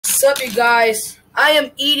What's up, you guys? I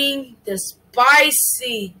am eating the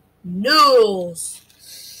spicy noodles.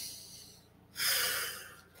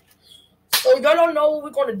 So y'all don't know what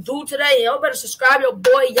we're gonna do today. Y'all better subscribe, your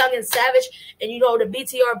boy Youngen Savage, and you know the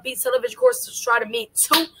BTR Beats television course to try to meet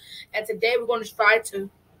 2. And today we're gonna try 2.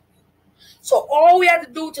 So all we have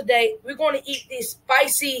to do today, we're gonna eat these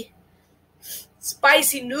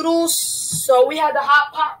spicy noodles. So we have the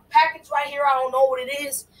hot pot package right here. I don't know what it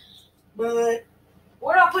is, but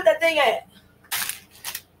where did I put that thing at?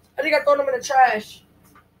 I think I threw them in the trash.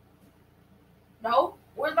 No?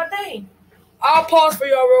 Where's my thing? I'll pause for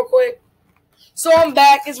y'all real quick. So I'm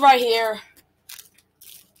back. It's right here.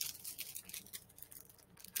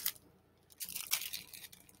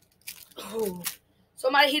 Ooh.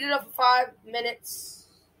 Somebody heat it up for 5 minutes.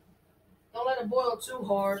 Don't let it boil too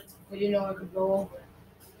hard, because you know it could go over.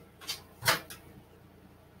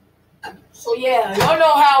 So yeah, y'all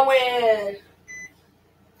know how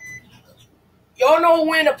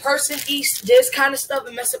when a person eats this kind of stuff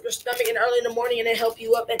and mess up your stomach in early in the morning and then help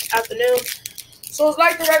you up in the afternoon. So it's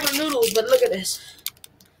like the regular noodles, but look at this.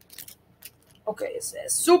 Okay, it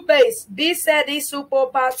says soup base, bisa di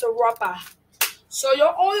supo patarapa. So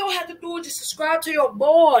all y'all have to do is just subscribe to your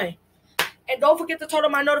boy. And don't forget to turn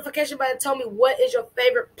on my notification bell and tell me what is your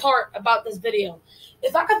favorite part about this video.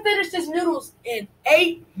 If I can finish this noodles in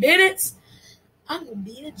 8 minutes, I'm going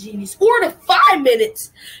to be a genius. Or in 5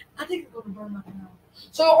 minutes, I think I'm going to burn my mouth.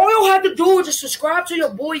 So all y'all have to do is just subscribe to your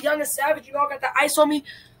boy Youngen Savage. You all got the ice on me?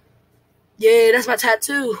 Yeah, that's my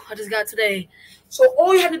tattoo I just got today. So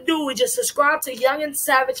all you have to do is just subscribe to Youngen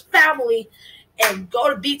Savage family and go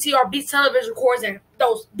to BTR Beats television records and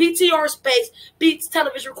those BTR space Beats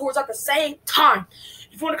television records at the same time.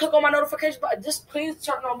 If you want to click on my notification button, just please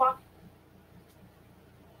turn on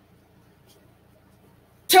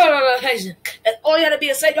notification. And all you have to be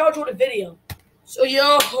is say y'all enjoy the video. So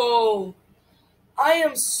yo, I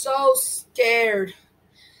am so scared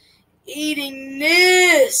eating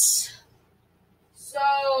this.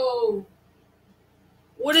 So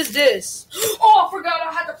what is this? Oh, I forgot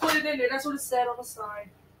I had to put it in there. That's what it said on the side.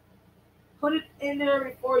 Put it in there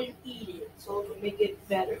before you eat it so it can make it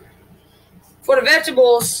better. For the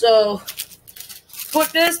vegetables, so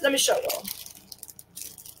put this. Let me show y'all.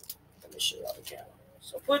 Let me show y'all the camera.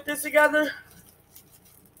 So put this together.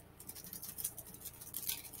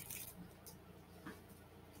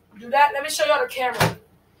 Do that. Let me show y'all the camera.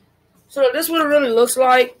 So this is what it really looks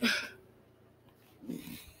like.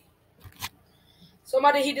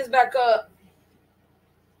 Somebody heat this back up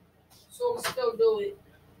so we'll still do it.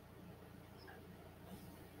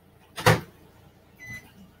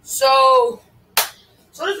 So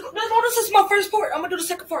this is my first part. I'm gonna do the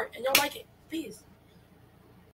second part, and y'all like it. Peace.